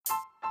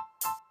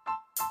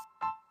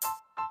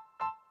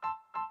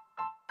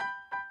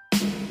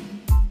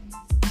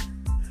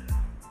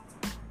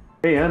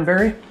Hey, I'm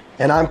Barry.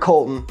 And I'm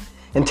Colton.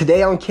 And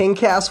today on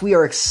KingCast, we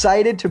are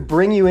excited to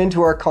bring you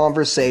into our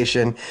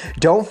conversation.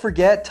 Don't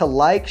forget to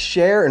like,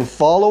 share, and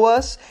follow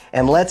us.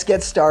 And let's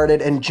get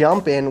started and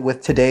jump in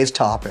with today's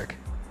topic.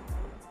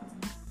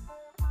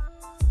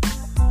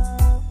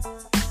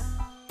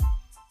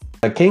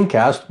 At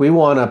KingCast, we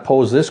want to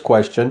pose this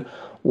question.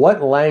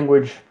 What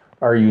language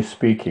are you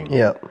speaking?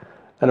 Yep.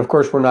 And of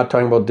course, we're not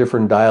talking about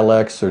different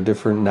dialects or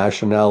different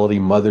nationality,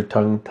 mother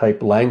tongue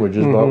type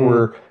languages, but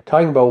we're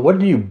talking about what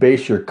do you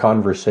base your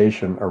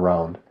conversation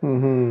around?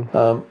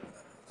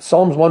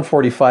 Psalms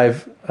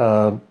 145,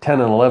 10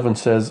 and 11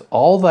 says,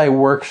 "All thy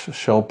works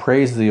shall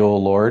praise thee, O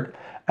Lord,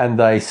 and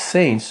thy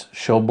saints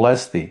shall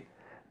bless thee.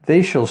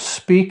 They shall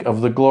speak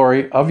of the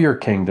glory of your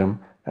kingdom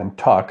and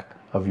talk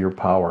of your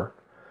power."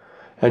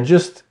 And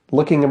just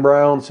looking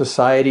around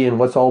society and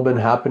what's all been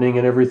happening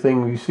and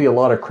everything, we see a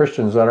lot of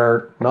Christians that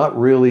are not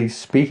really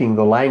speaking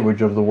the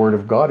language of the Word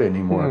of God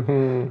anymore,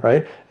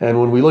 right?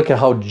 And when we look at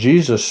how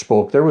Jesus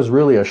spoke, there was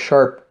really a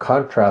sharp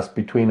contrast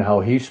between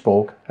how he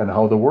spoke and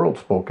how the world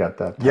spoke at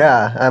that time.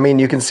 Yeah, I mean,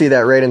 you can see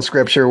that right in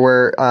Scripture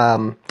where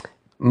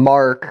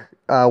Mark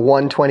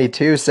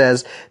 1:22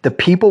 says, "The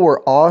people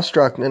were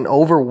awestruck and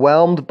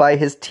overwhelmed by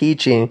his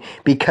teaching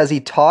because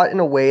he taught in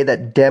a way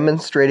that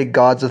demonstrated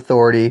God's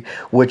authority,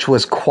 which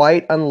was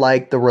quite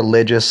unlike the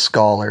religious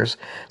scholars."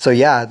 So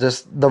yeah,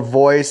 just the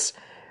voice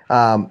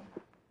of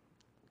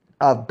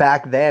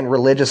back then,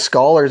 religious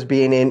scholars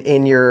being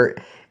in your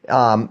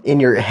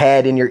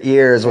head, in your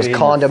ears, was In your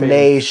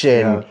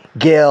condemnation, face, yeah.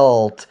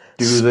 guilt.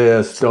 Do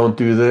this, don't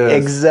do this.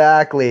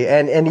 Exactly.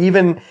 And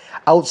even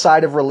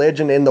outside of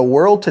religion in the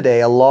world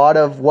today, a lot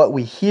of what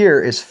we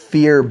hear is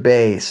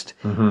fear-based,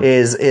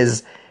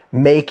 is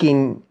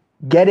getting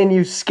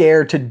you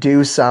scared to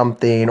do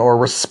something or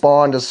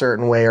respond a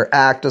certain way or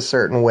act a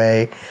certain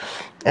way.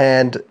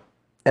 And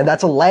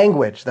that's a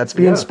language that's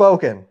being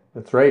spoken.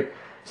 That's right.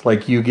 It's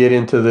like you get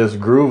into this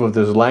groove of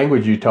this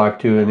language you talk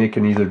to, and it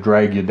can either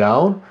drag you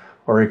down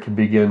or it can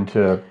begin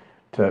to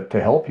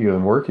help you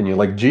and work in you.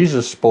 Like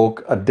Jesus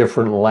spoke a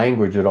different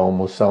language, it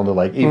almost sounded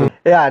like. Even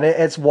yeah, and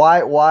it's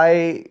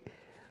why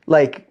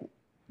like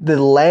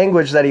the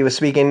language that he was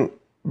speaking,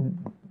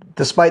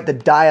 despite the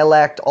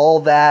dialect,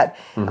 all that.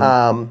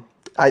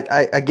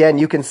 I again,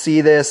 you can see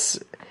this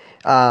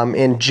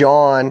in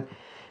John,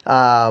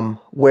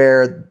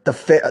 where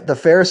the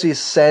Pharisees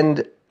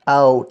send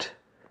out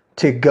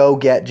to go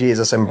get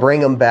Jesus and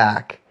bring him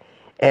back.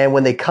 And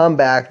when they come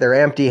back, they're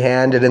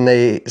empty-handed, and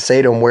they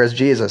say to him, "Where's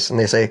Jesus?" And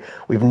they say,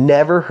 "We've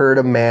never heard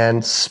a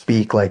man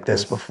speak like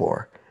this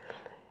before."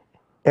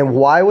 And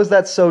why was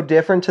that so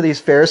different to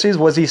these Pharisees?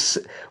 Was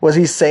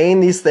he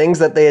saying these things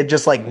that they had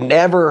just like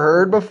never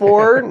heard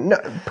before? No,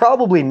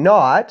 probably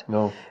not.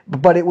 No.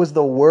 But it was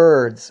the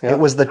words. Yeah. It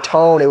was the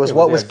tone. It was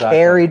what was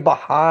carried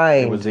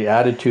behind. It was the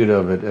attitude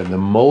of it and the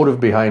motive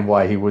behind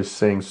why he was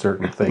saying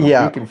certain things.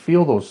 Yeah. You can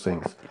feel those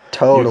things.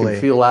 Totally. You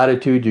can feel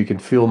attitude. You can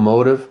feel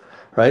motive.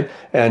 Right?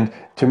 And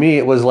to me,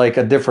 it was like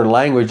a different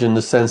language in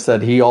the sense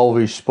that he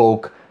always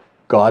spoke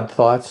God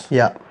thoughts.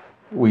 Yeah.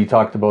 We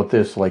talked about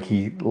this, like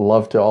he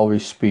loved to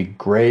always speak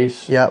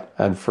grace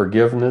and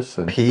forgiveness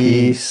and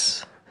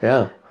peace.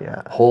 Yeah.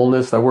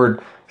 Wholeness. The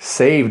word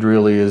saved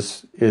really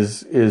is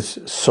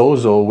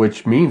sozo,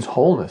 which means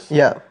wholeness.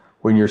 Yeah.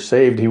 When you're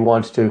saved, he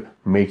wants to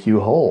make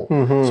you whole.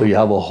 So you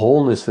have a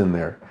wholeness in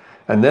there.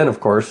 And then, of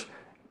course,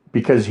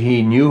 because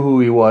he knew who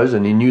he was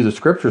and he knew the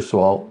scriptures so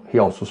well, he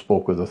also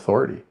spoke with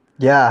authority.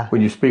 Yeah.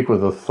 When you speak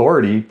with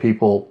authority,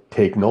 people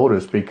take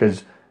notice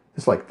because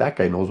it's like that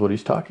guy knows what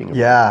he's talking about.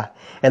 Yeah.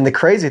 And the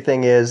crazy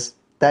thing is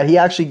that he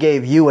actually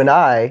gave you and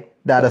I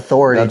that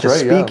authority to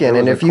speak in.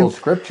 And if you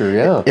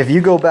if you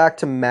go back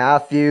to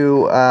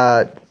Matthew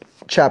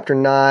chapter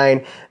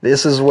 9,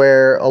 this is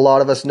where a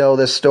lot of us know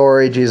this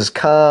story. Jesus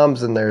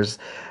comes and there's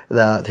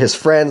his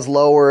friends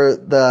lower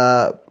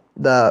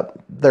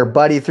their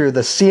buddy through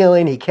the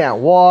ceiling. He can't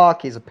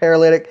walk. He's a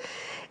paralytic.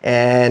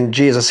 And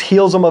Jesus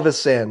heals him of his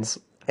sins.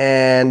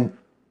 And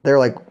they're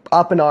like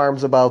up in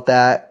arms about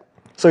that.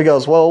 So he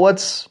goes, "Well,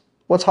 what's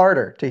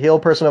harder, to heal a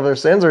person of their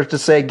sins or to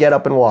say, get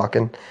up and walk?"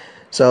 And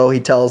so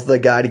he tells the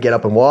guy to get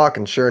up and walk.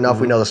 And sure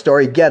enough, we know the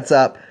story. He gets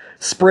up,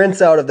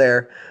 sprints out of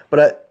there.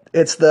 But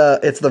it's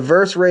the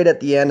verse right at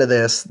the end of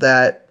this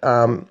that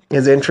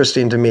is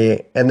interesting to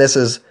me. And this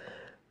is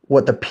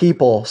what the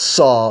people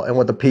saw and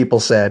what the people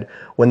said.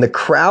 When the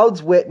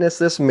crowds witnessed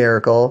this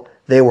miracle,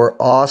 they were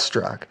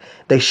awestruck.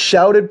 They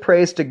shouted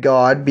praise to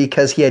God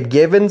because he had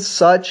given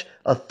such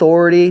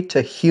authority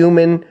to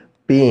human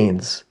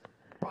beings.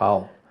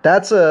 Wow.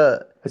 It's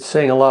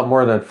saying a lot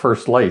more than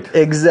First Light.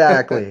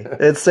 Exactly.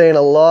 It's saying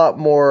a lot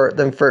more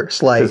than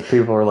First Light. Because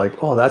people are like,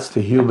 oh, that's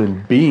to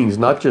human beings,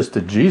 not just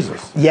to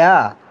Jesus.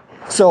 Yeah.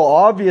 So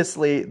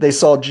obviously they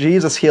saw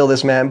Jesus heal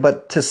this man,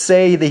 but to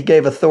say they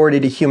gave authority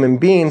to human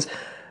beings,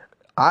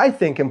 I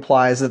think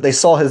implies that they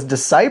saw his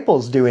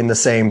disciples doing the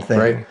same thing.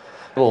 Right.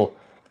 Well,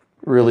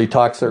 really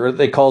talks, or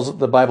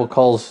the Bible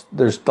calls,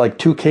 there's like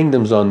two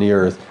kingdoms on the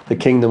earth, the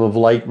kingdom of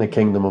light and the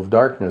kingdom of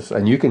darkness,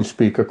 and you can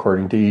speak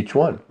according to each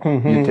one.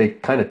 You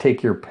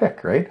take your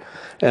pick, right?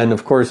 And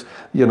of course,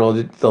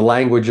 the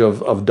language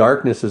of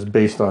darkness is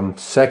based on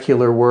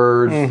secular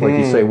words, like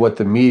you say, what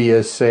the media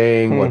is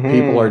saying, what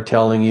people are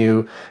telling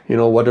you,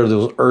 what are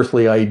those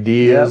earthly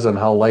ideas and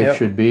how life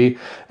should be.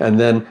 And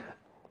then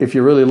if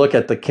you really look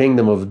at the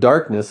kingdom of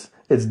darkness,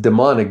 it's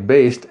demonic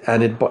based,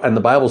 and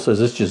the Bible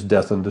says it's just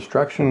death and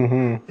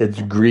destruction.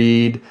 It's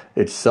greed,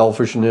 it's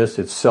selfishness,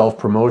 it's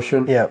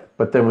self-promotion.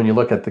 But then when you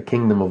look at the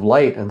kingdom of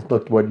light and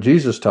look what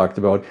Jesus talked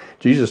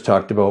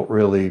about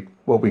really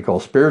what we call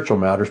spiritual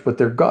matters, but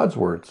they're God's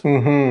words.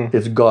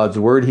 It's God's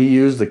word he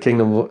used. The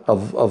kingdom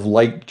of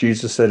light,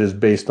 Jesus said, is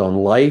based on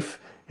life.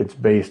 It's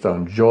based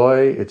on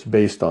joy. It's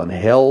based on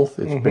health.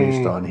 It's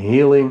based on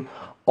healing.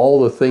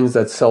 All the things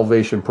that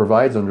salvation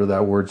provides under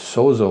that word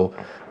sozo,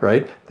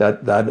 right?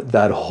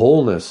 That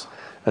wholeness.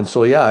 And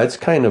so, it's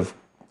kind of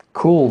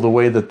cool the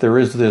way that there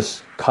is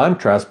this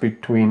contrast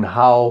between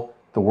how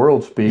the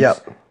world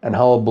speaks and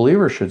how a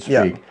believer should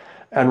speak.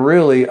 And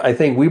really, I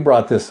think we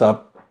brought this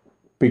up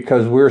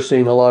because we're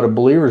seeing a lot of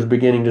believers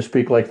beginning to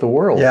speak like the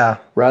world,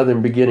 rather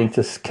than beginning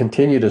to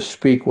continue to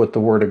speak what the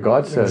Word of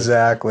God says.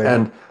 Exactly.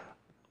 And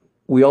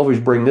we always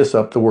bring this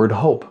up, the word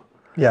hope.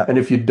 And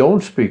if you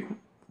don't speak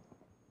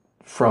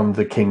from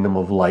the kingdom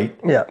of light,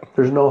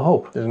 there's no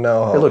hope. There's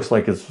no hope. It looks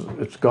like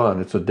it's gone.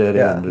 It's a dead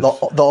end.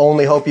 The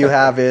only hope you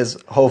have is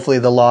hopefully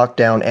the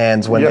lockdown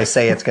ends when they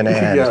say it's going to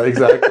end.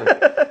 Exactly.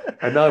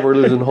 And now we're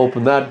losing hope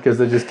in that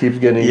because it just keeps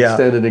getting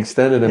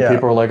extended, and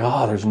people are like,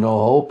 there's no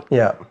hope.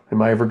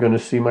 Am I ever going to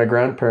see my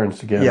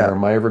grandparents again? Or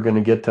am I ever going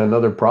to get to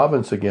another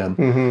province again?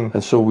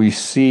 And so we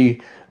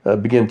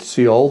begin to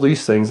see all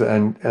these things,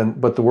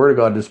 but the Word of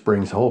God just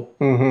brings hope.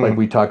 Like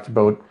we talked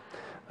about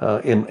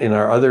in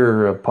our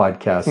other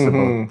podcasts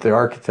about the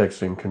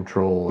architects in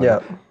control,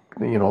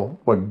 and,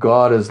 what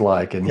God is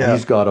like, and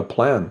He's got a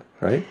plan,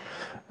 right?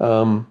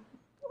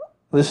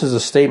 This is a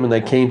statement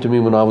that came to me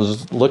when I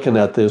was looking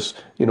at this,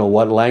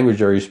 what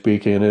language are you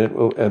speaking?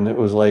 And it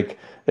was like,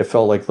 it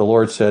felt like the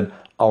Lord said,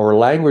 our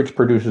language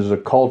produces a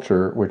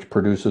culture, which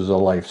produces a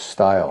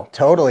lifestyle.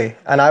 Totally.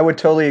 And I would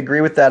totally agree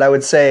with that. I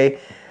would say,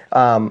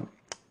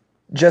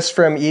 just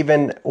from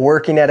even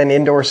working at an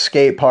indoor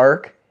skate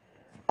park,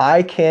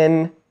 I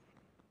can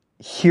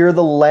hear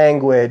the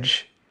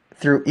language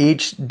through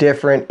each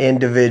different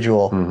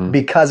individual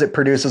because it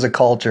produces a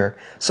culture.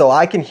 So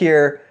I can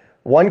hear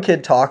one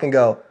kid talk and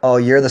go, oh,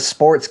 you're the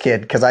sports kid,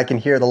 because I can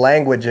hear the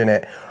language in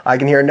it. I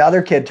can hear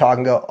another kid talk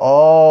and go,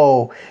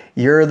 oh,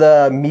 you're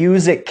the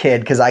music kid,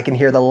 because I can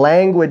hear the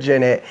language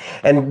in it.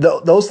 And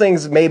those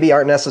things maybe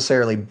aren't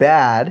necessarily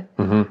bad,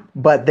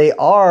 but they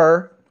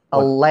are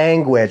a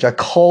language, a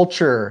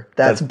culture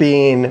that's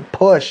being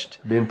pushed.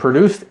 Being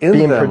produced in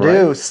them,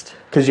 right?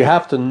 Because you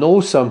have to know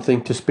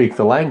something to speak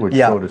the language,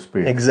 so to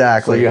speak.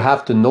 Exactly. So you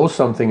have to know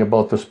something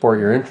about the sport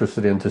you're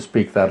interested in to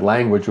speak that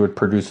language, which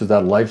produces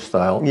that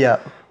lifestyle,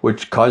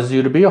 which causes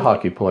you to be a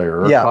hockey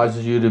player, or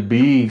causes you to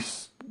be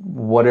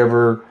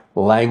whatever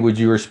language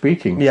you were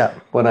speaking.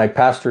 When I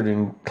pastored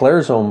in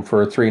Claresholm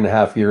for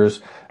 3.5 years,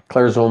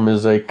 Claresholm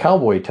is a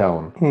cowboy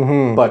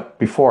town. But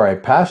before I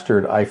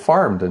pastored, I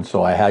farmed. And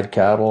so I had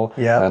cattle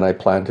and I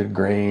planted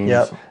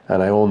grains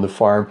and I owned the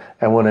farm.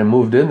 And when I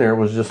moved in there, it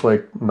was just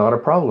like not a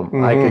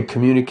problem. I could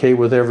communicate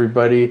with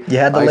everybody. You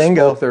had the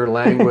lingo. I spoke their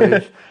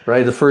language,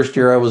 right? The first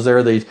year I was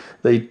there,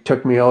 they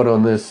took me out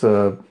on this,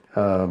 to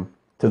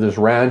this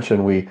ranch,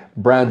 and we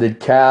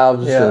branded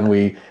calves and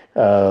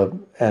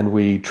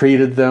we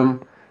treated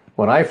them.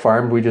 When I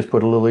farmed, we just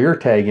put a little ear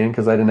tag in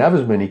because I didn't have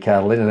as many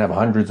cattle. I didn't have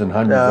hundreds and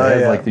hundreds of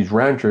heads like these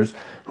ranchers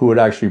who would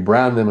actually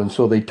brand them. And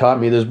so they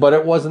taught me this, but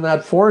it wasn't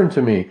that foreign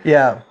to me.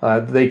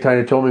 They kind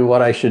of told me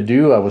what I should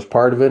do. I was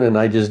part of it, and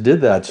I just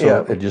did that.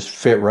 So it just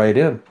fit right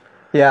in.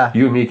 You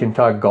and me can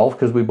talk golf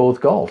because we both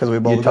golf.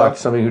 You talk to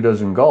somebody who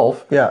doesn't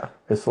golf.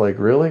 It's like,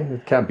 really?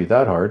 It can't be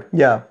that hard.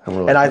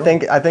 And I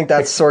think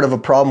that's sort of a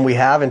problem we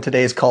have in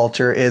today's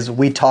culture is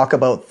we talk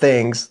about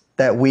things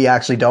that we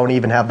actually don't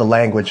even have the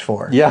language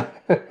for.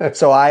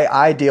 So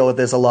I deal with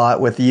this a lot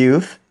with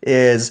youth,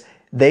 is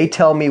they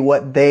tell me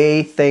what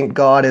they think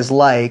God is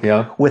like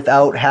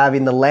without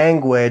having the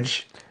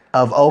language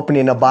of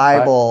opening a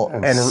Bible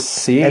and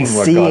seeing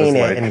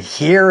it and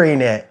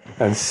hearing it.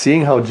 And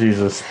seeing how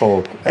Jesus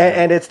spoke.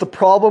 And it's the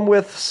problem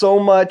with so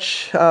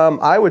much,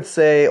 I would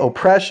say,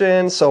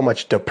 oppression, so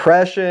much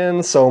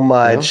depression, so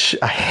much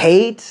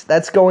hate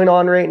that's going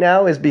on right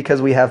now, is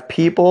because we have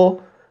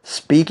people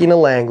speaking a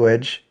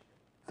language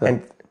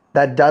and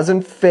that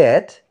doesn't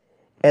fit,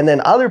 and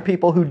then other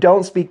people who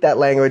don't speak that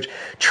language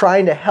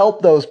trying to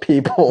help those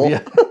people.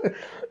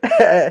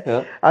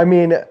 I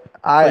mean,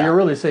 so you're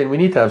really saying we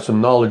need to have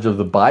some knowledge of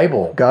the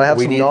Bible.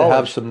 We need to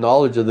have some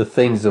knowledge of the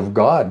things of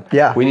God.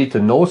 We need to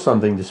know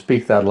something to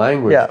speak that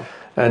language.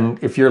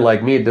 And if you're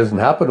like me, it doesn't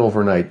happen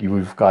overnight.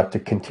 You've got to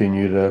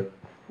continue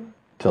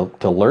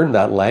to learn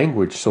that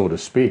language, so to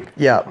speak.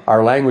 Yeah.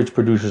 Our language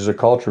produces a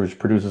culture, which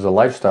produces a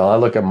lifestyle. I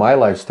look at my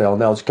lifestyle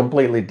now; it's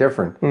completely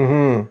different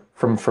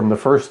from the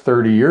first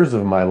 30 years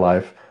of my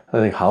life. I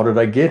think, how did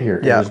I get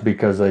here? Yeah. It was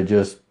because I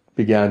just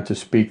began to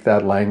speak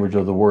that language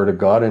of the Word of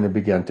God, and it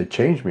began to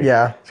change me.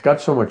 Yeah. It's got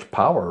so much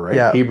power, right?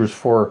 Yeah. Hebrews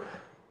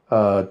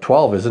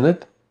 4:12, isn't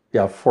it?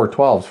 Yeah,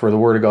 4:12. For the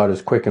Word of God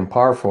is quick and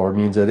powerful. It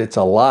means that it's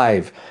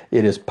alive,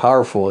 it is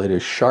powerful, it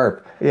is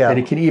sharp, and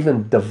it can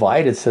even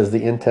divide, it says,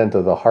 the intent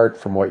of the heart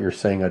from what you're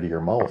saying out of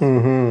your mouth.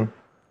 And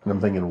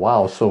I'm thinking,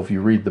 wow, so if you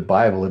read the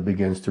Bible, it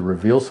begins to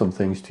reveal some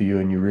things to you,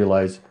 and you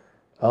realize,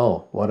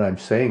 oh, what I'm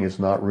saying is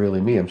not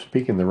really me. I'm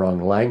speaking the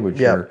wrong language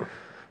here.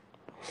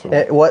 So.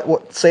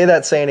 What? Say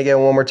that saying again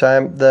one more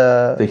time.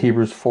 The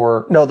Hebrews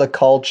 4. No, the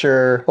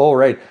culture. Oh,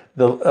 right.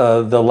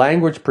 The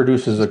language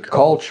produces a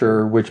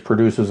culture, which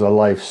produces a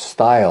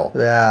lifestyle.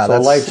 Yeah, so a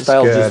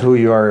lifestyle is just who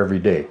you are every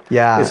day.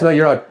 Yeah, it's not.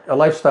 You're not a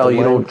lifestyle.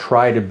 You don't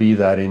try to be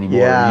that anymore.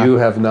 Yeah. You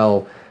have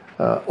now.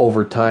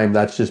 Over time,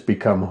 that's just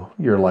become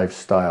your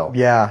lifestyle.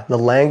 Yeah, the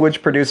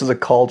language produces a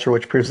culture,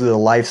 which produces a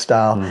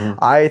lifestyle.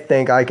 I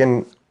think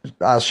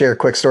I'll share a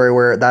quick story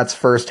where that's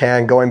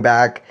firsthand. Going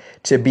back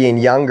to being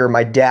younger,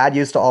 my dad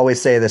used to always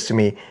say this to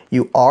me: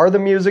 you are the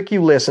music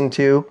you listen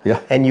to,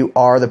 and you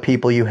are the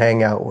people you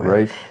hang out with.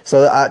 Right.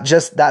 So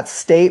just that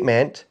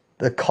statement,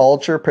 the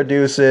culture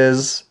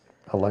produces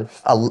a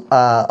lifestyle.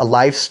 A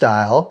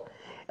lifestyle.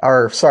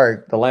 Or sorry,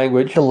 the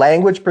language. The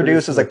language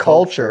produces a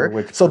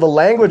culture. So the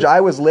language I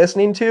was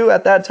listening to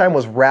at that time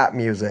was rap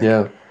music.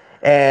 Yeah.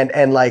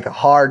 And like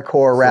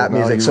hardcore rap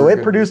music. So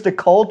it produced a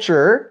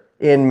culture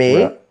in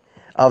me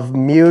of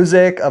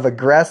music, of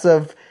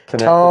aggressive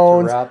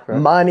tones, rap,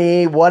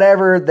 money,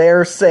 whatever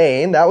they're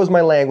saying. That was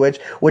my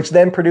language, which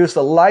then produced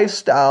a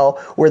lifestyle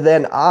where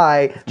then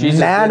I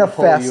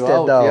manifested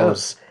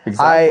those. Yeah,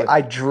 exactly.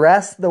 I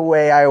dressed the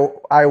way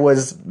I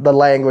was, the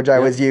language I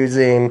was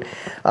using.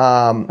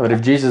 But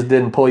if Jesus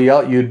didn't pull you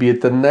out, you'd be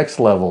at the next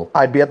level.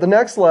 I'd be at the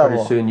next level.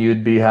 Pretty soon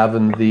you'd be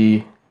having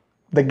the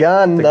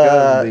gun,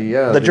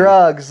 the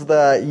drugs,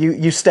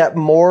 you step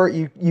more,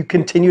 you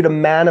continue to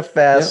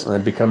manifest. And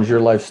it becomes your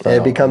lifestyle.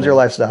 It becomes your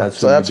lifestyle.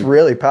 That's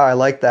really powerful. I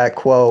like that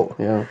quote.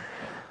 Yeah.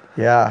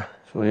 Yeah.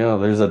 So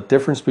there's a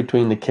difference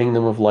between the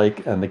kingdom of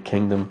light and the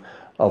kingdom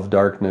of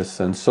darkness.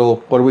 And so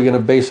what are we going to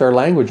base our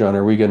language on?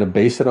 Are we going to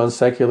base it on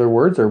secular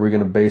words, or are we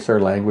going to base our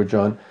language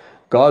on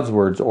God's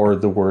words or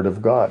the Word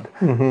of God?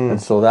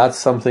 And so that's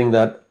something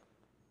that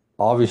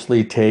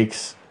obviously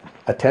takes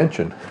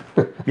attention.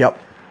 Yep.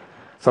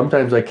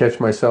 Sometimes I catch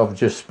myself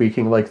just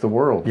speaking like the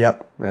world.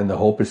 Yep. And the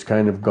hope is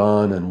kind of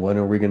gone, and when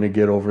are we going to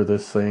get over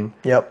this thing?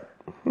 Yep.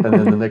 And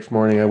then the next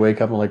morning I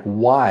wake up and I'm like,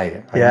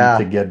 why? I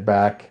need to get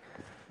back.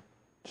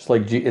 Just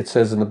like it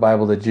says in the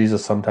Bible that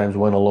Jesus sometimes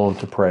went alone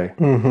to pray.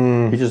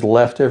 He just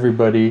left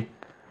everybody,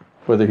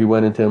 whether he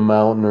went into a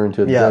mountain or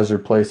into a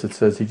desert place. It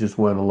says he just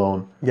went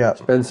alone. Yeah.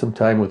 Spend some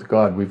time with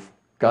God. We've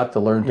got to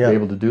learn to be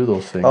able to do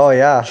those things. Oh,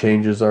 yeah.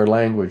 Changes our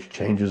language,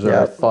 changes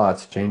our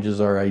thoughts,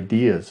 changes our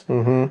ideas,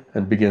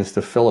 and begins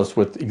to fill us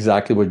with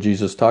exactly what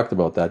Jesus talked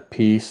about, that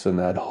peace and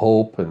that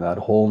hope and that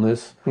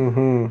wholeness.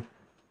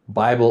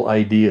 Bible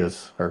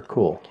ideas are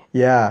cool.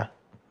 Yeah.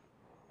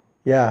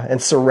 Yeah,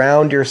 and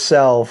surround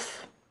yourself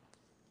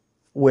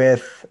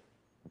with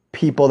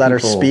people that are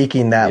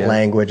speaking that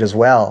language as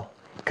well,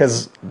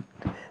 because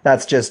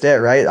that's just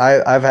it, right?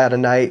 I've had a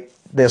night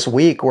this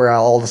week where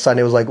all of a sudden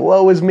it was like,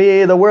 woe is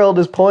me, the world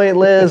is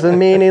pointless and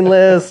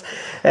meaningless,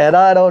 and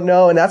I don't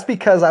know. And that's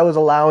because I was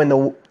allowing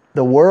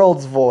the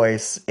world's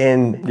voice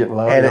in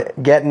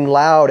getting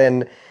loud,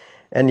 and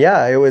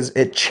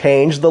it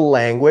changed the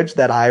language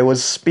that I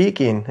was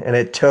speaking, and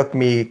it took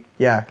me,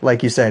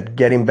 like you said,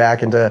 getting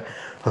back into,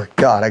 oh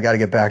God, I got to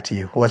get back to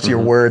you. What's your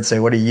word say?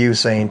 What are you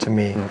saying to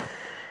me?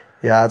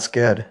 Yeah, that's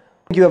good.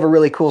 You have a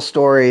really cool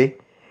story,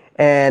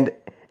 and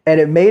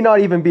it may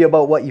not even be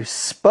about what you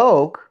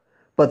spoke,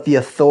 but the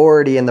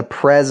authority and the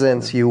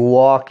presence you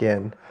walk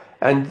in.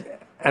 And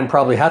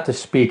probably had to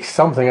speak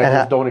something. I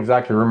just don't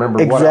exactly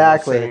remember what I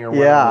was saying or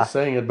when I was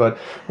saying it. But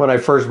when I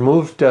first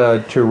moved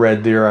to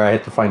Red Deer, I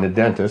had to find a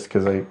dentist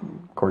because I,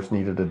 of course,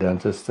 needed a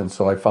dentist. And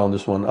so I found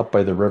this one up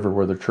by the river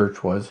where the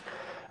church was.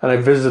 And I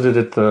visited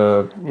it,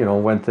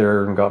 went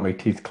there and got my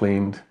teeth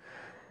cleaned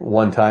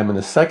one time. And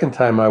the second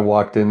time I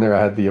walked in there,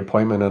 I had the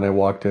appointment and I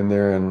walked in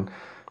there and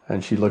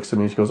she looks at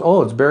me and she goes,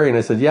 "Oh, it's Barry." And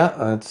I said,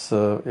 "Yeah,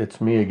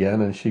 it's me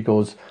again." And she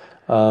goes,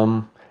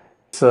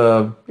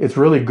 it's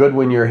really good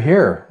when you're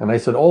here. And I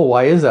said, "Oh,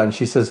 why is that?" And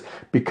she says,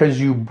 "Because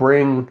you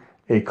bring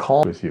a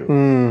calm with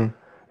you.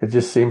 It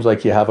just seems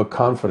like you have a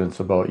confidence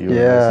about you."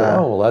 Yeah. And I said,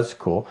 "Oh, well, that's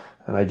cool."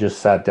 And I just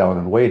sat down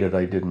and waited.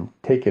 I didn't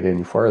take it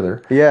any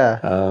farther.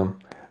 Yeah.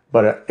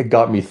 But it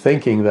got me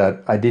thinking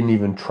that I didn't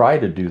even try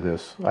to do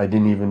this. I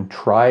didn't even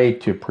try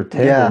to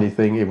pretend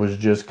anything. It was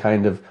just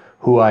kind of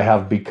who I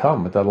have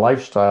become, the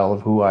lifestyle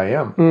of who I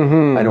am.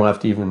 I don't have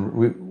to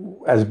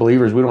even, as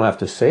believers, we don't have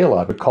to say a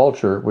lot, but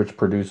culture, which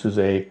produces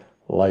a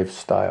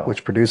lifestyle.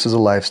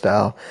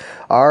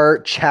 Our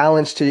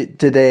challenge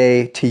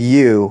today to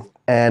you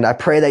And I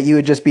pray that you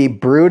would just be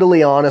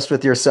brutally honest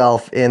with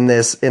yourself in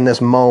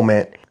this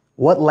moment.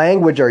 What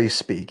language are you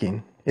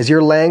speaking? Is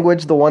your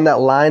language the one that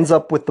lines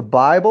up with the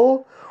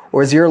Bible?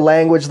 Or is your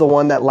language the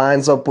one that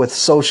lines up with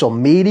social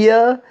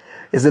media?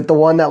 Is it the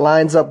one that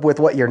lines up with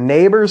what your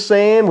neighbor's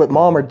saying, what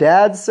mom or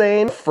dad's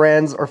saying?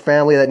 Friends or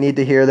family that need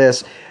to hear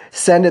this,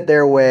 send it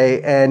their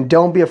way. And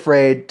don't be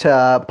afraid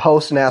to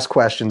post and ask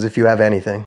questions if you have anything.